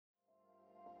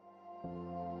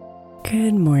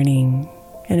Good morning,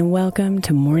 and welcome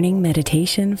to Morning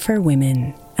Meditation for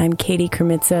Women. I'm Katie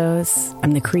Kremitzos.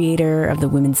 I'm the creator of the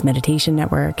Women's Meditation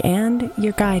Network and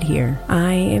your guide here.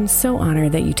 I am so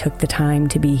honored that you took the time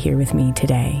to be here with me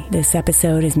today. This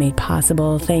episode is made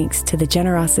possible thanks to the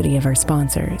generosity of our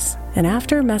sponsors. And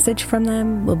after a message from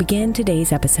them, we'll begin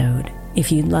today's episode.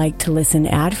 If you'd like to listen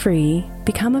ad-free,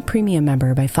 become a premium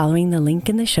member by following the link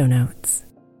in the show notes.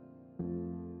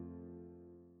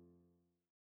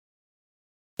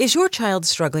 Is your child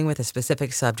struggling with a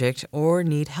specific subject or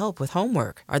need help with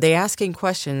homework? Are they asking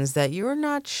questions that you're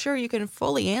not sure you can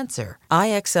fully answer?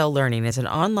 IXL Learning is an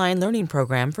online learning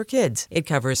program for kids. It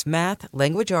covers math,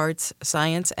 language arts,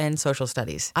 science, and social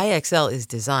studies. IXL is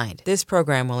designed. This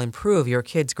program will improve your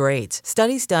kids' grades.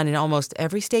 Studies done in almost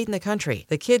every state in the country.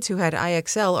 The kids who had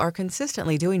IXL are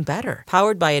consistently doing better.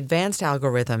 Powered by advanced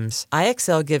algorithms,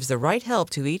 IXL gives the right help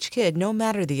to each kid no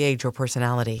matter the age or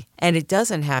personality. And it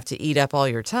doesn't have to eat up all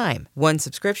your time. One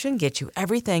subscription gets you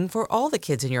everything for all the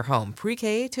kids in your home,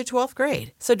 pre-K to 12th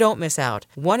grade. So don't miss out.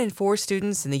 1 in 4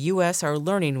 students in the U.S. are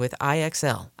learning with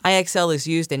IXL. IXL is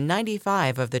used in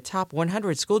 95 of the top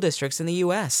 100 school districts in the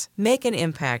U.S. Make an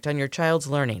impact on your child's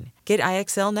learning. Get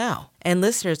IXL now. And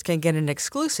listeners can get an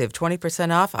exclusive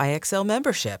 20% off IXL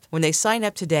membership when they sign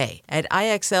up today at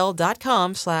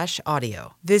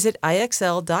IXL.com/audio. Visit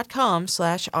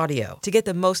IXL.com/audio to get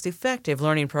the most effective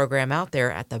learning program out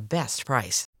there at the best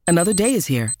price. Another day is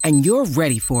here, and you're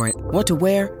ready for it. What to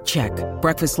wear? Check.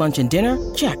 Breakfast, lunch, and dinner?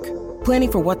 Check.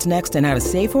 Planning for what's next and how to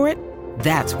save for it?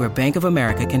 That's where Bank of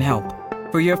America can help.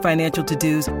 For your financial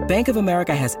to-dos, Bank of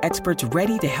America has experts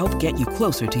ready to help get you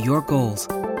closer to your goals.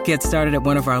 Get started at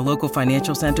one of our local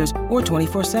financial centers or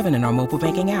 24/7 in our mobile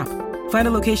banking app. Find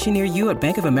a location near you at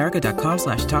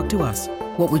bankofamerica.com/talktous.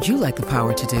 What would you like the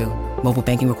power to do? Mobile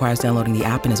banking requires downloading the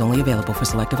app and is only available for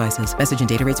select devices. Message and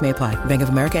data rates may apply. Bank of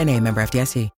America N.A., member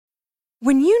FDIC.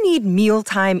 When you need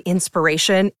mealtime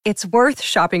inspiration, it's worth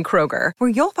shopping Kroger, where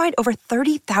you'll find over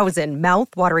 30,000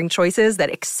 mouth-watering choices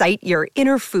that excite your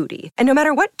inner foodie. And no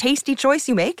matter what tasty choice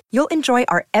you make, you'll enjoy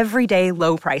our everyday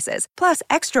low prices, plus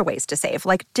extra ways to save,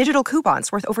 like digital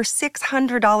coupons worth over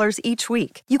 $600 each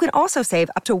week. You can also save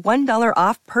up to $1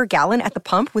 off per gallon at the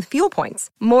pump with fuel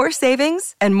points. More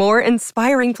savings and more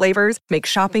inspiring flavors make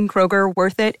shopping Kroger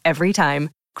worth it every time.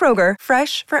 Kroger,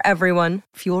 fresh for everyone.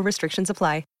 Fuel restrictions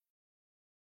apply.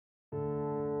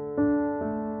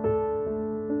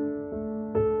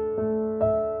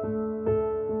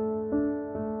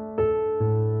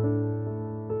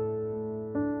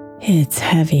 It's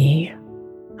heavy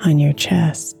on your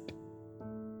chest.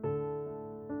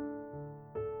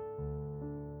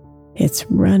 It's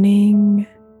running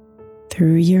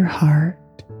through your heart.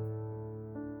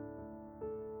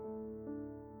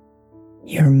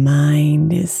 Your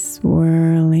mind is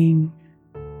swirling,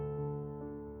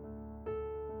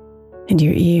 and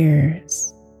your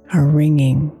ears are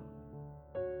ringing.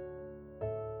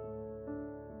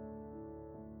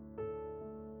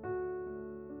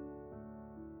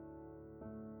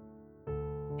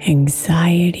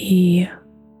 Anxiety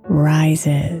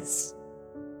rises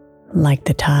like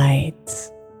the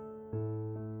tides,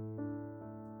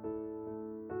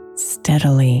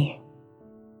 steadily,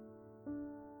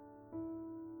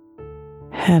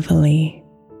 heavily.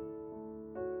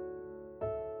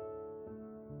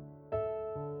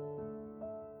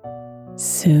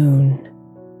 Soon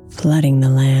flooding the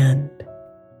land.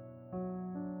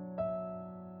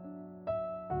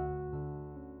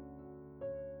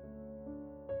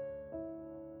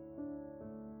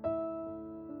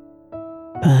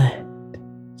 But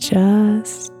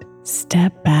just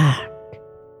step back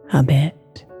a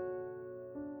bit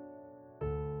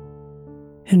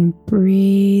and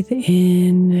breathe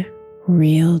in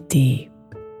real deep.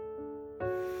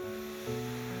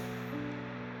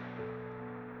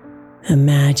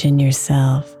 Imagine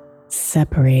yourself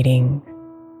separating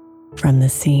from the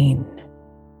scene.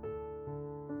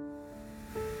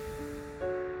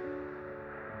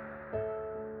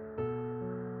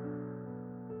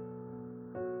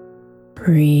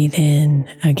 Breathe in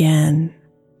again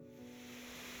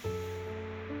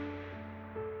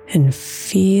and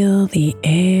feel the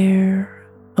air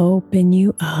open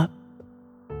you up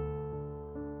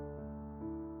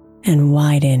and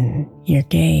widen your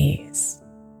gaze.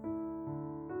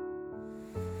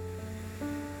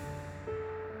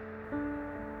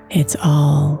 It's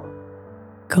all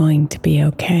going to be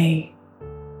okay.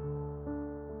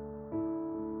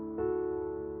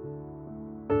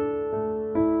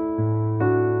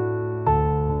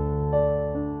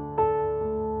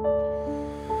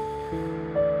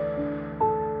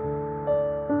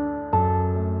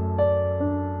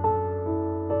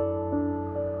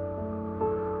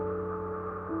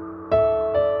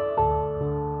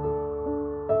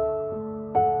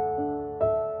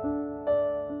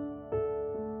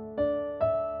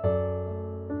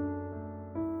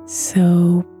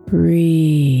 So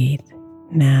breathe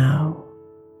now,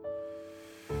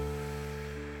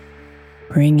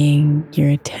 bringing your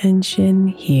attention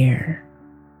here.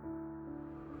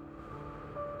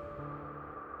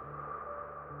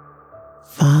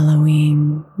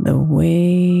 Following the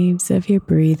waves of your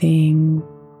breathing,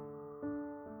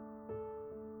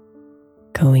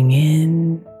 going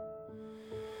in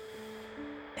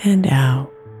and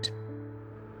out,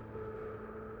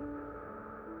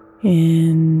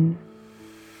 in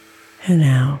and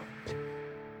out.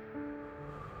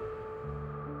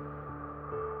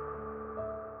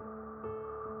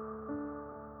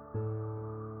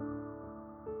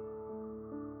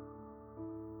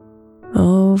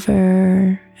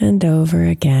 Over and over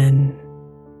again.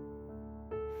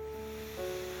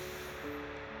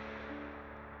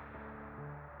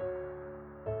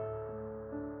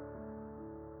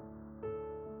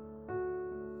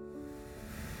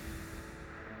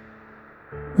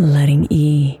 Letting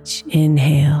each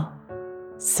inhale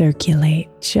circulate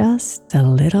just a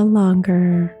little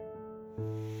longer.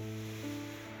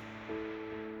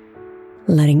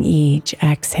 Letting each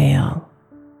exhale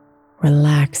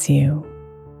relax you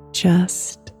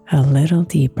just a little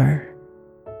deeper.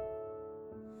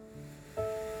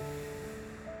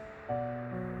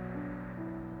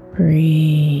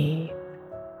 Breathe.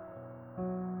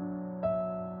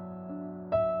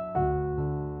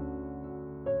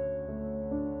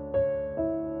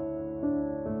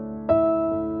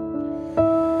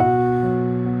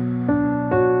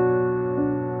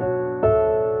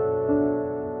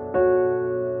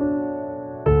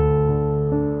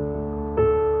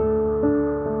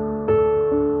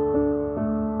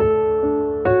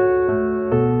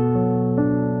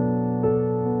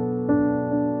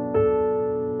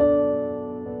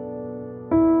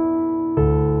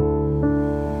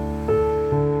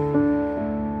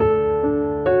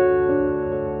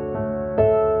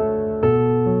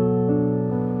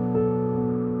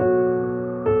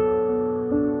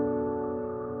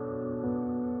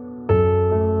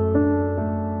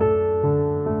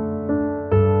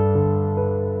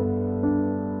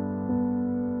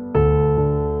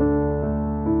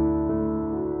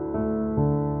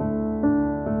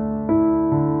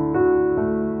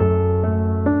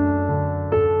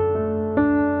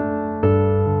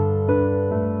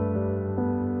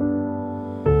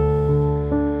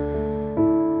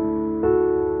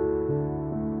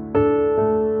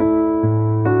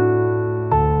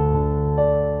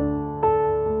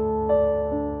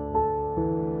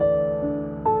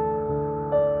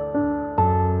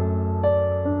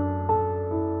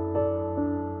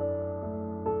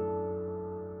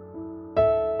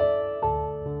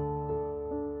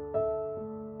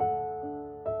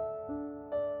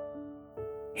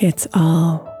 It's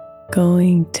all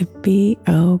going to be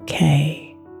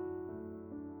okay.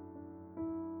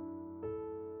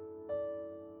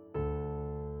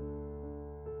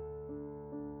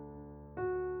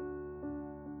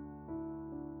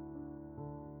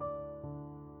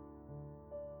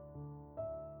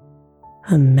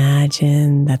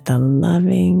 Imagine that the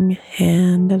loving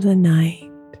hand of the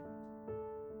night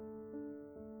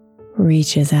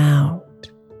reaches out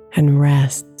and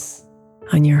rests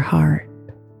on your heart.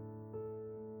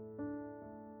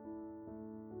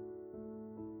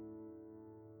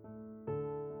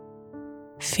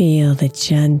 Feel the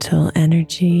gentle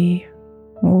energy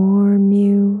warm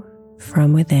you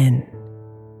from within.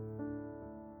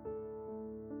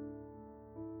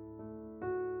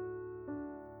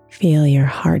 Feel your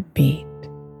heartbeat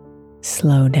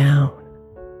slow down.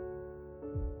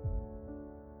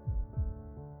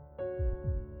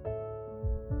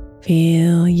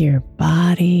 Feel your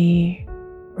body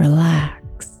relax.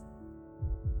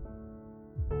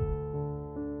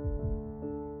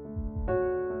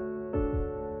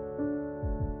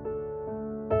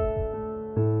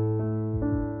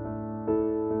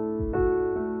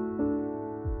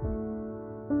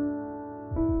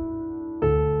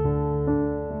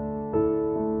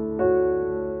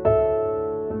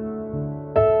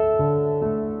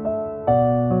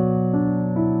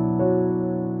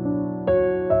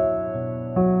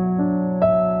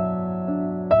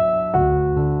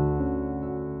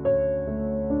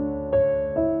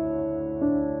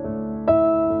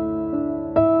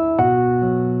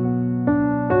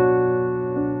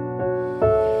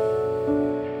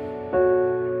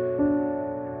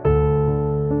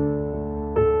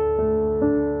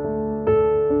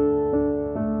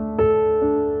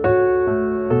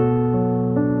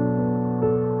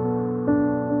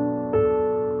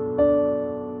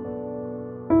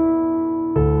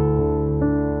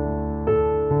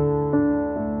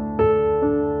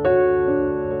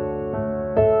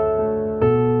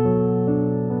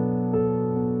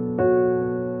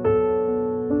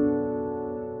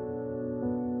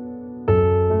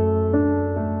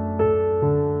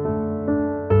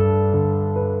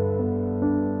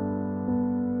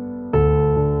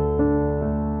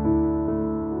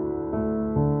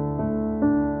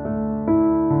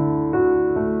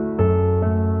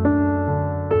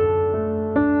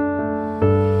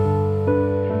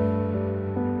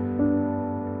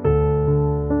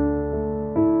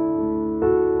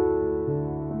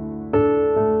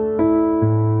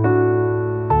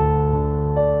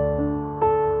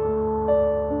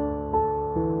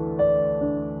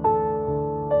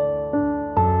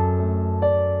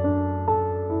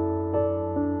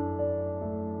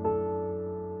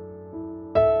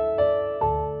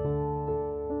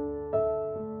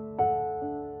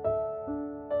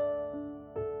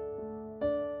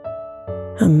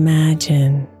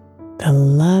 Imagine the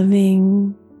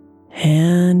loving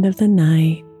hand of the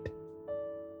night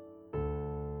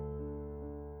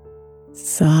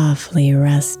softly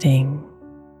resting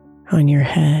on your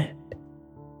head.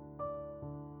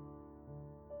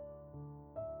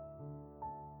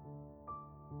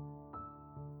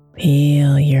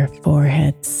 Feel your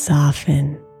forehead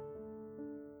soften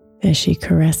as she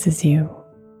caresses you.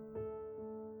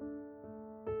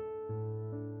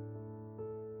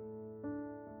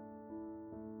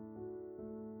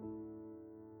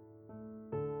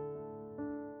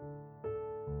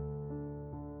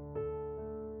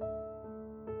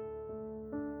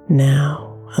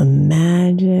 Now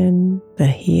imagine the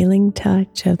healing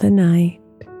touch of the night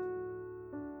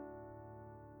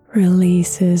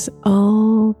releases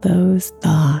all those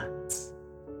thoughts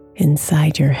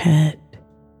inside your head.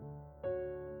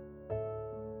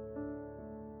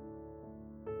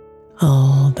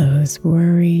 All those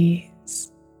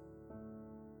worries,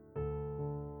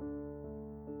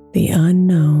 the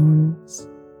unknowns,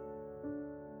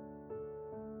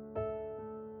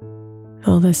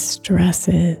 all the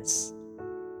stresses,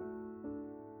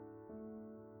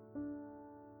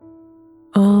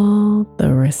 all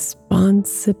the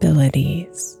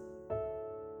responsibilities.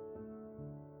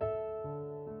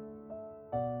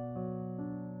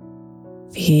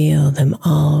 Feel them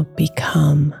all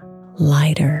become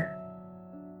lighter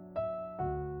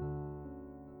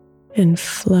and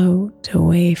float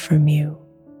away from you,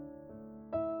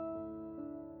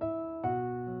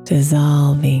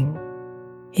 dissolving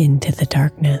into the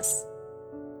darkness.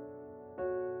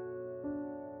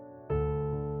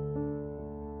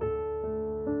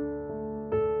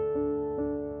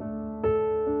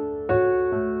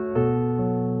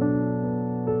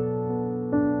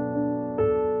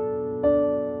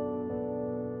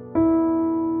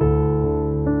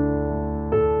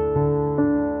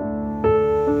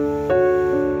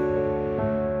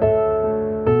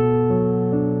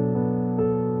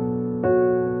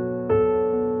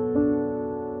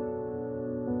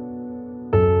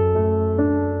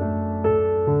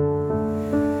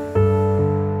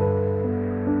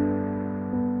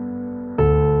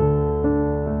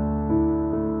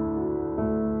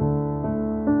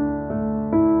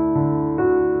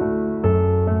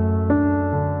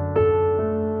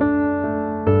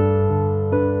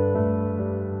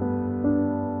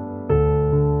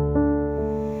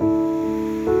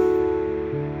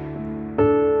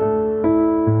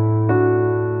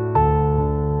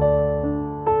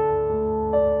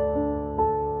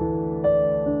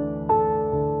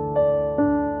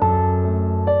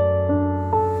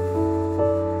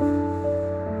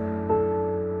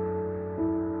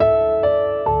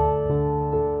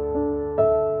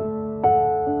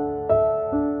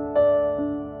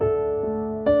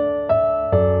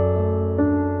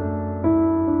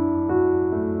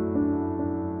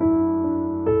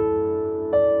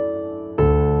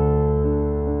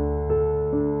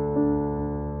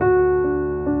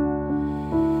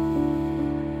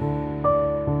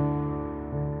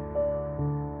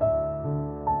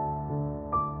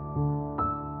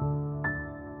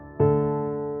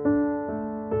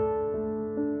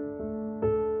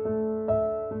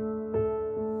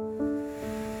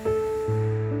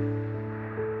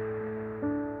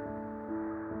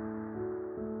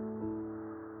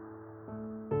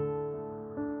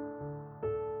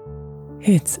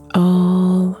 It's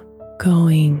all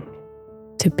going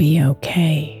to be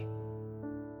okay.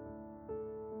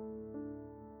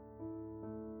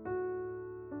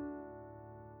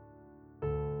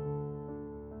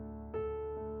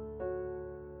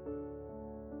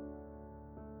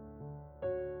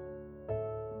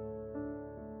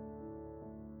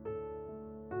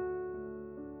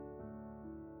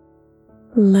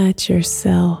 Let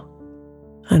yourself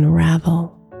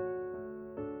unravel.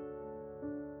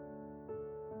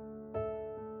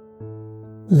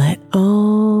 Let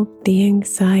all the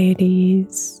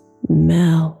anxieties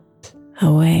melt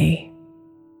away.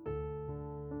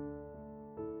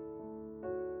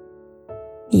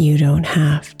 You don't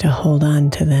have to hold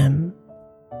on to them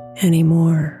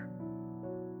anymore.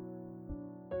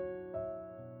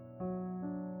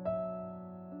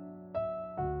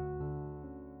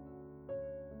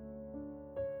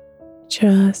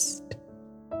 Just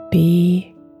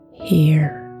be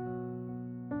here.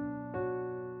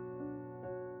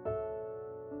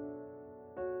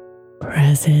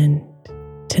 Present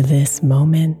to this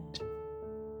moment.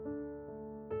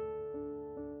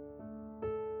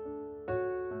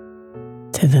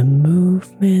 To the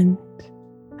movement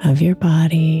of your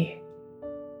body.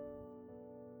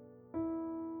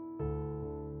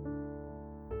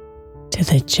 To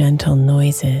the gentle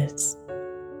noises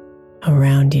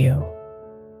around you.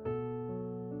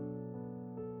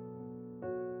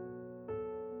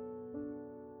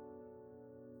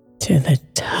 To the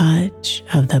touch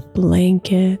of the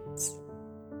blankets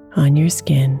on your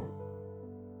skin.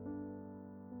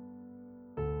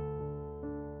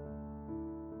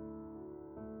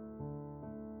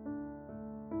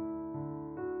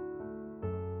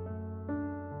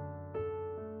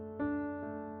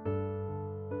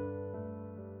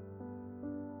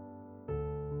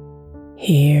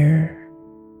 Here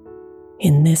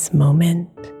in this moment,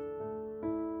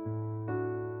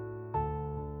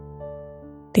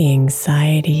 the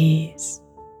anxieties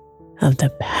of the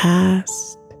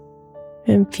past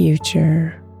and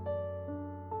future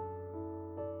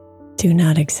do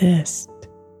not exist.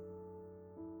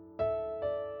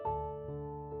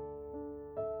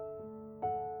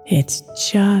 It's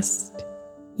just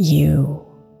you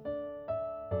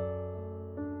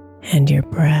and your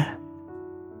breath.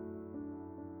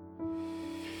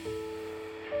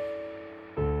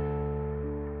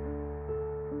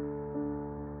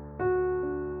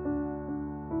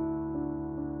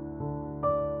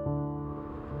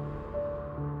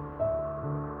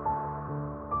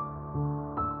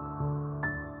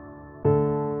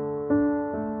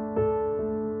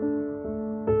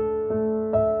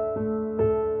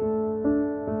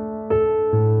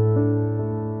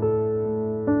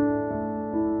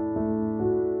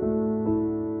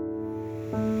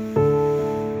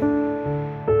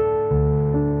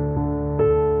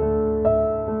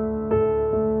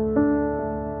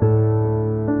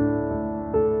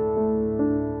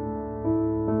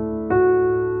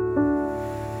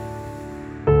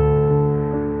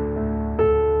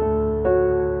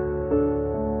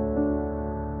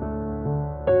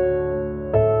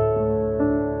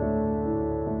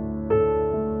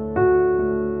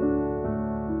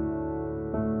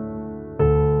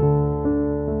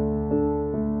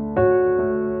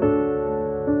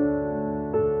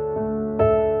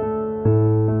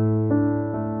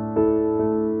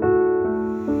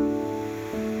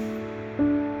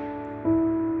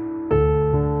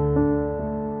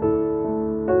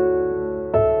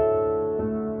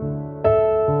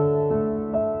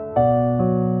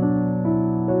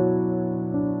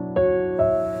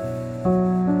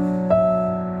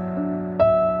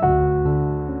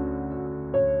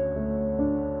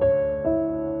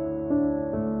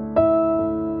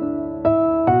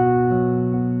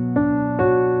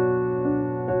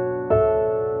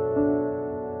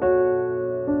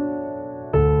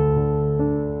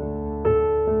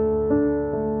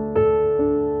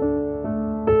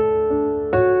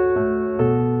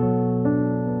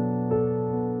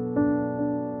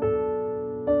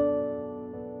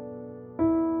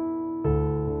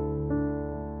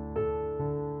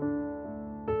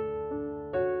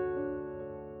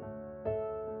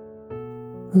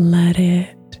 Let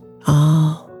it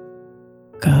all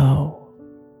go.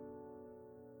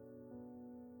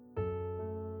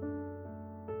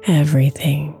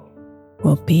 Everything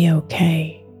will be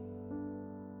okay.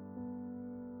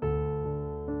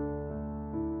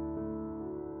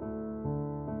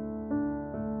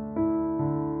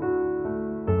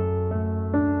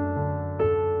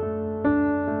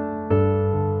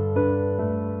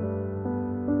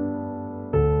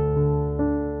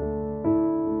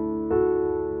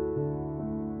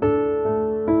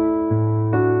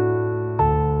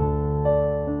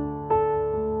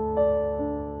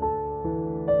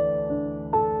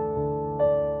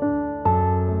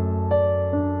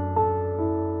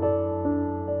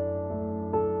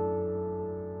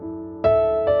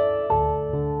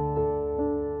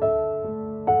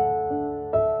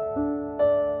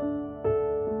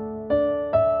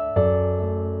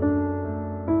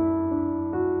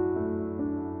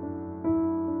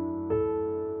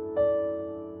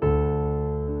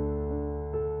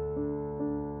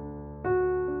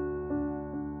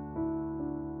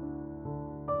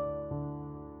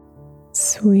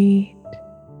 Sweet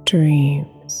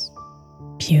dreams,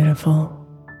 beautiful.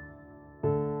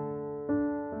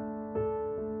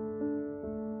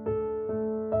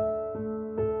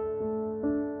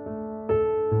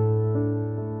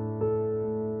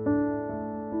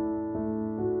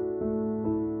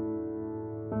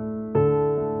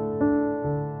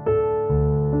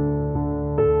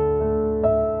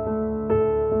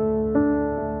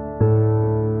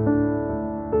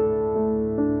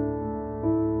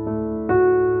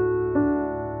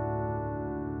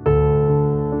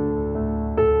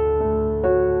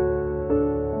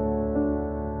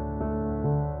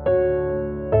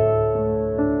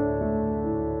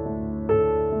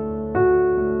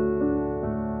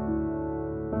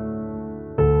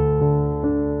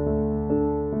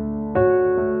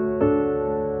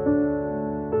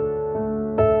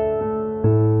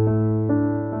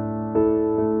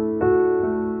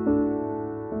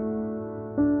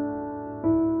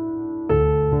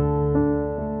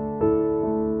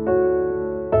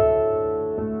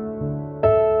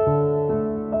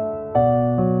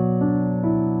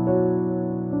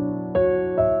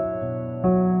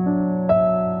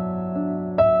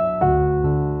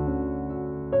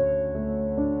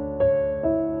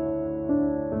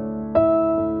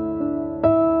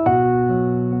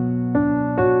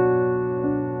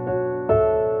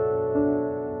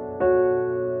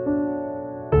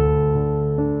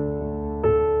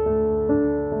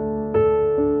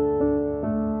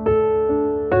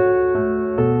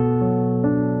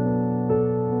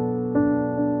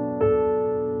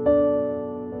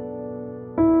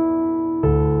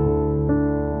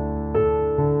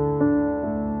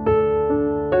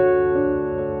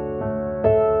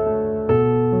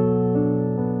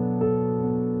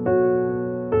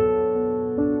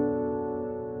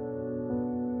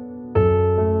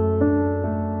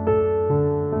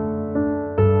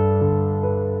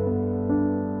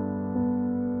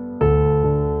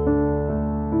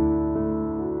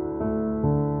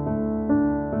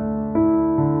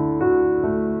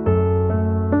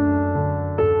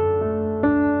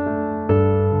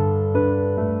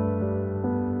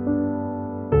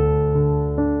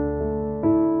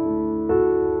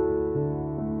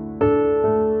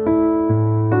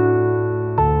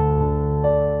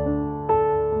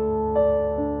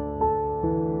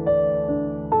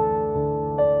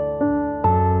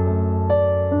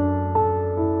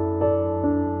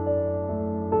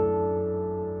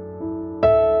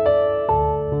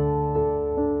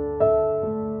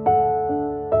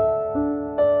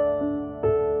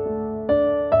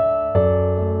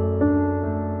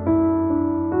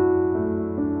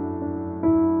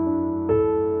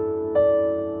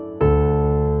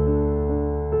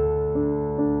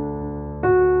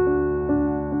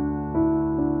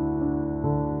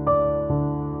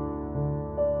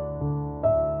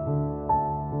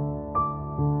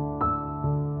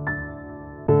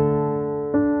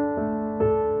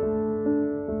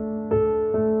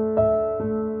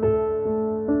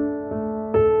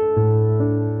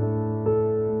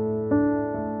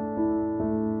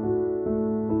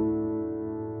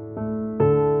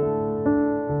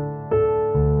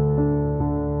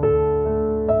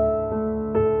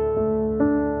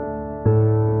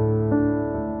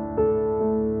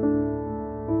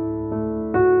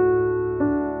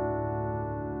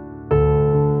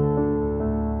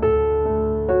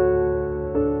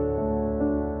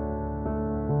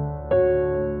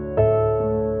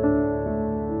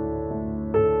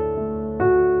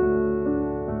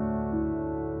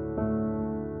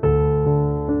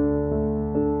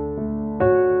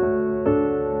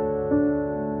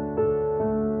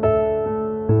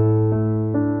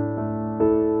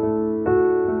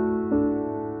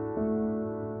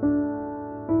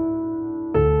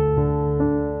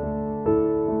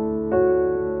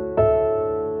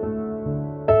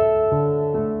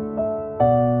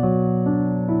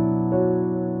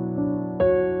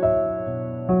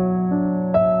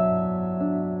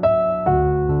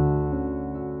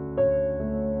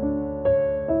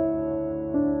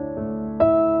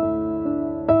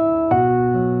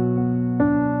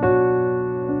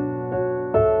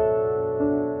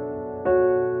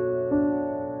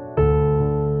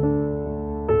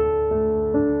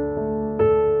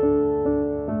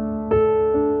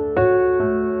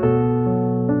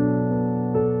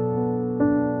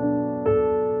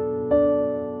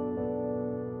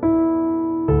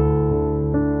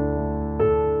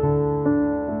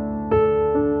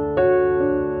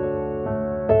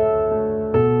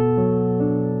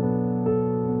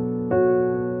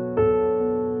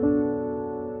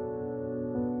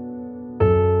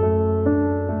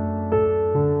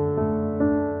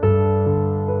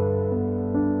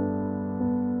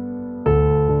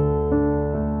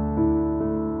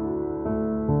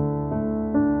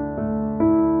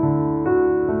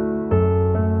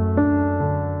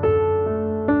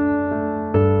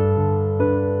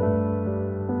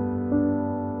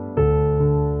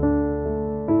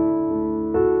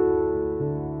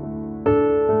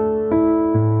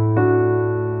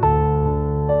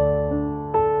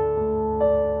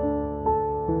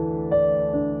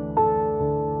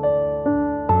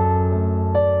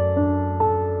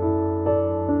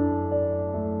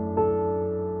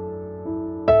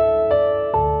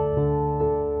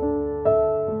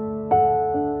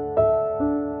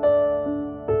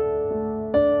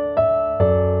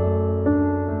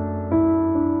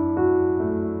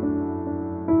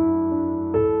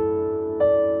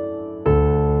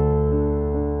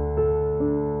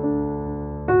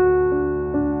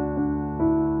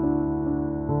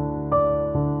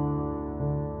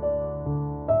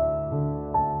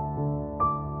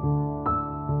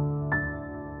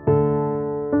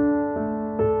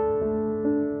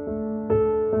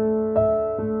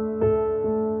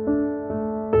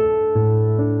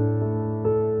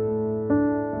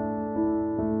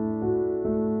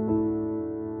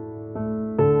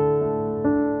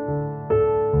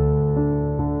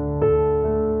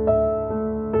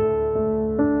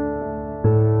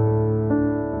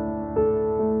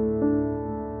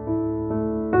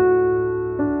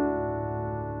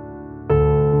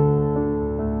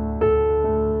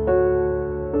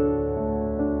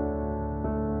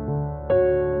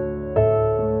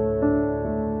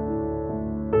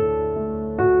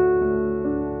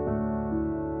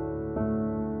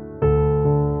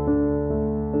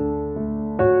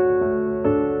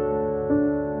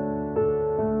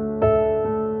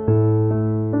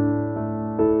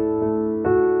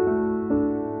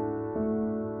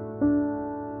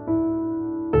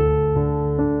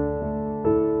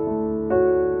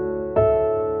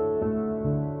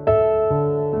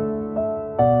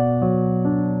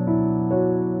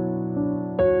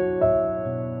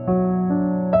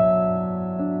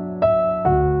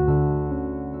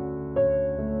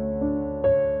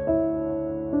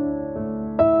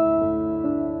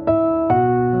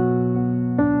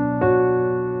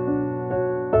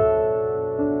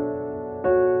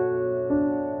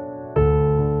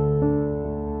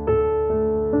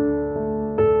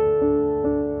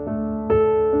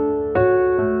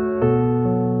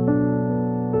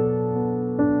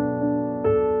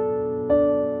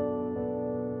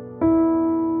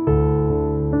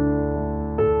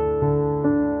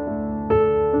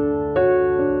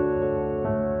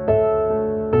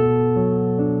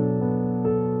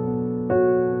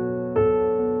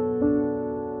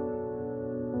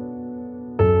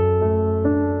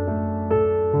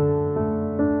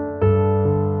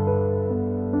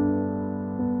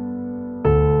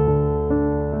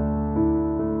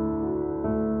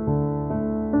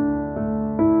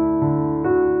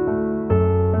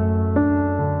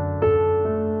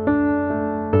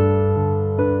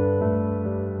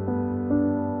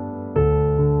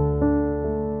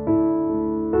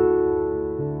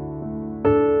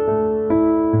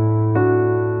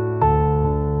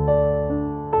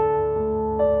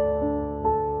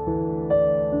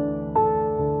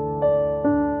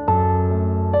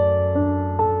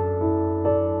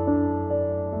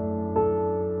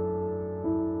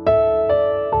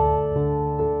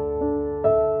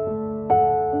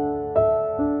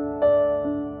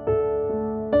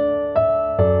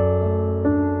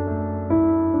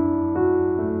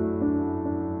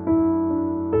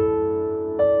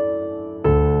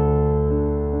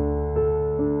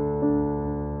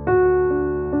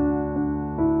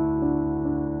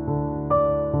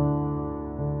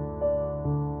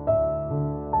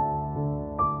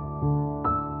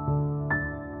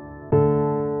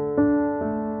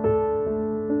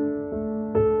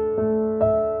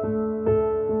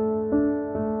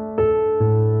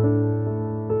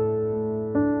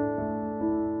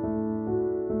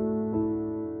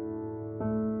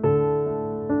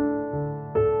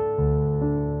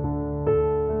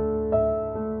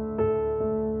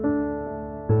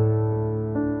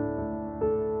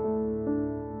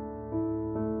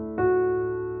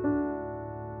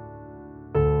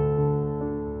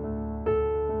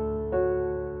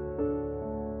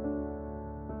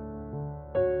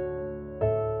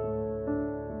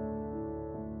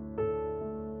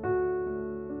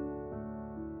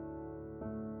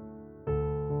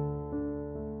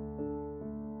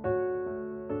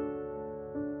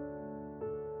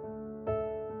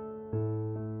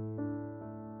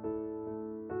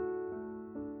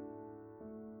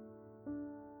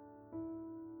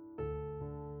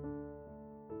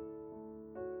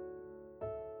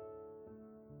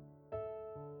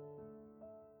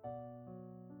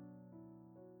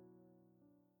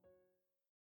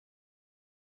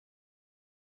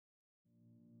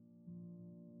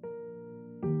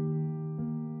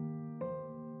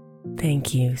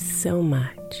 Thank you so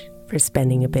much for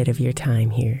spending a bit of your time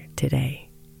here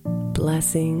today.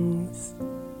 Blessings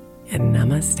and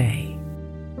namaste.